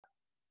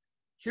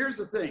here's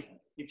the thing.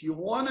 If you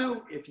want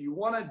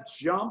to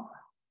jump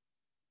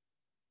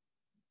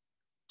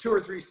 2 or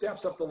 3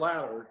 steps up the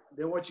ladder,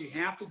 then what you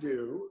have to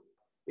do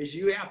is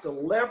you have to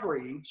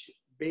leverage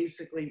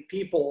basically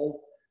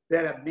people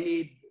that have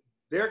made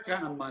their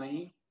kind of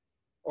money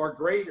or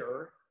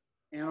greater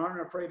and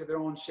aren't afraid of their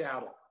own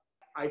shadow.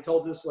 I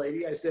told this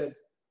lady, I said,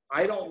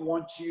 I don't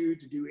want you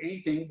to do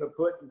anything but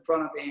put in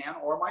front of Ann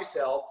or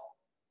myself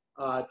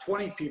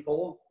 20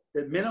 people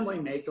that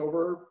minimally make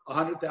over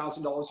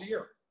 $100,000 a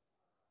year.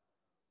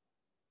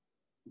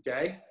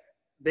 Okay?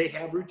 They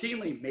have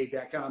routinely made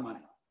that kind of money.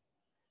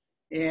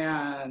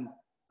 And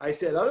I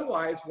said,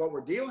 otherwise, what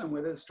we're dealing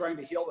with is trying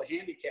to heal the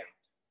handicap.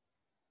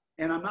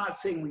 And I'm not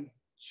saying we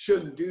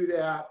shouldn't do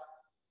that.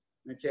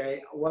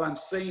 Okay? What I'm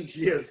saying to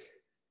you is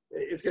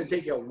it's going to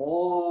take you a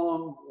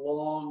long,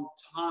 long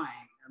time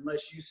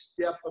unless you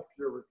step up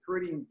your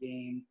recruiting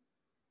game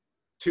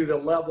to the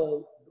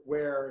level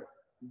where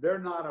they're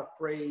not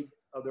afraid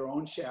of their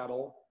own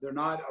shadow. They're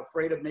not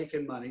afraid of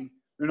making money.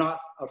 They're not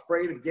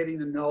afraid of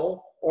getting a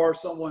no or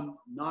someone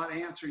not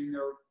answering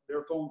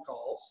their phone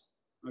calls,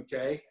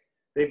 okay?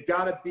 They've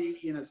got to be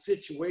in a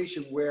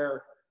situation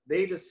where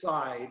they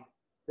decide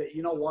that,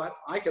 you know what,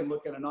 I can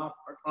look at an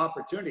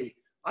opportunity.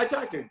 I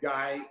talked to a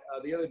guy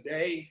the other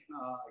day,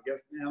 I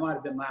guess it might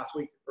have been last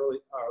week,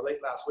 late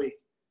last week.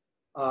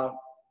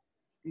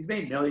 He's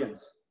made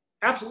millions,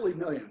 absolutely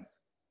millions.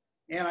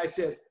 And I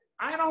said,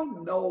 I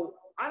don't know,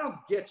 I don't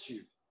get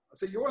you. I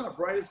said, you're one of the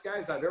brightest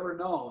guys I've ever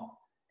known.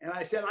 And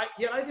I said,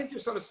 I think you're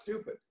sort of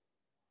stupid.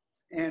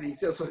 And he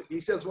says,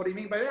 what do you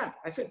mean by that?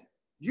 I said,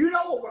 you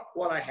know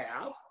what I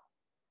have.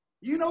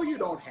 You know you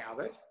don't have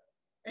it.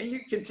 And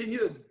you continue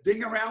to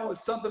ding around with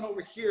something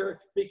over here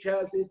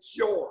because it's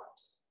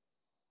yours.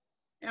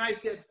 And I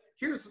said,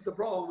 here's the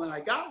problem that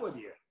I got with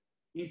you.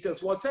 He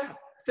says, what's that?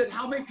 I said,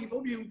 how many people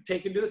have you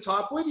taken to the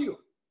top with you?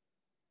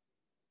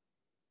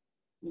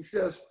 He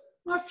says,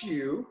 a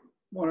few,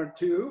 1 or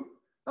 2.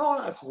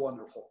 Oh, that's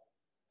wonderful.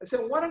 I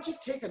said, why don't you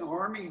take an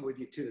army with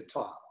you to the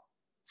top?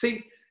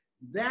 See,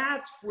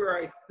 that's where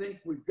I think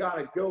we've got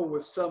to go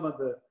with some of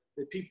the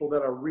people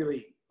that are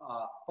really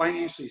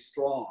financially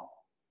strong.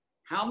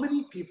 How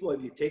many people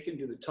have you taken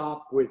to the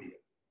top with you?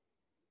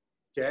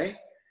 Okay,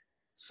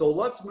 so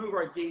let's move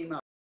our game up.